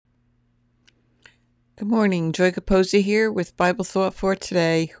Good morning, Joy Capozzi here with Bible Thought for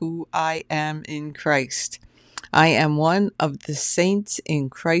today, who I am in Christ. I am one of the saints in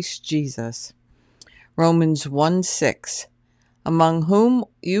Christ Jesus. Romans 1:6, among whom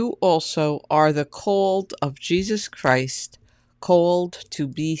you also are the called of Jesus Christ, called to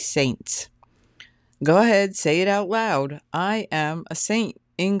be saints. Go ahead, say it out loud. I am a saint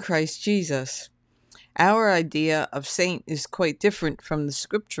in Christ Jesus. Our idea of saint is quite different from the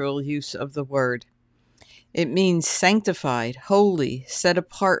scriptural use of the word. It means sanctified, holy, set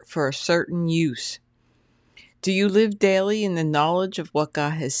apart for a certain use. Do you live daily in the knowledge of what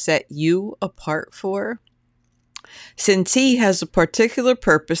God has set you apart for? Since He has a particular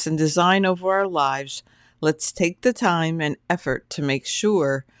purpose and design over our lives, let's take the time and effort to make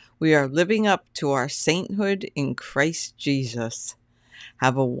sure we are living up to our sainthood in Christ Jesus.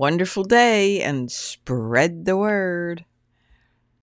 Have a wonderful day and spread the word.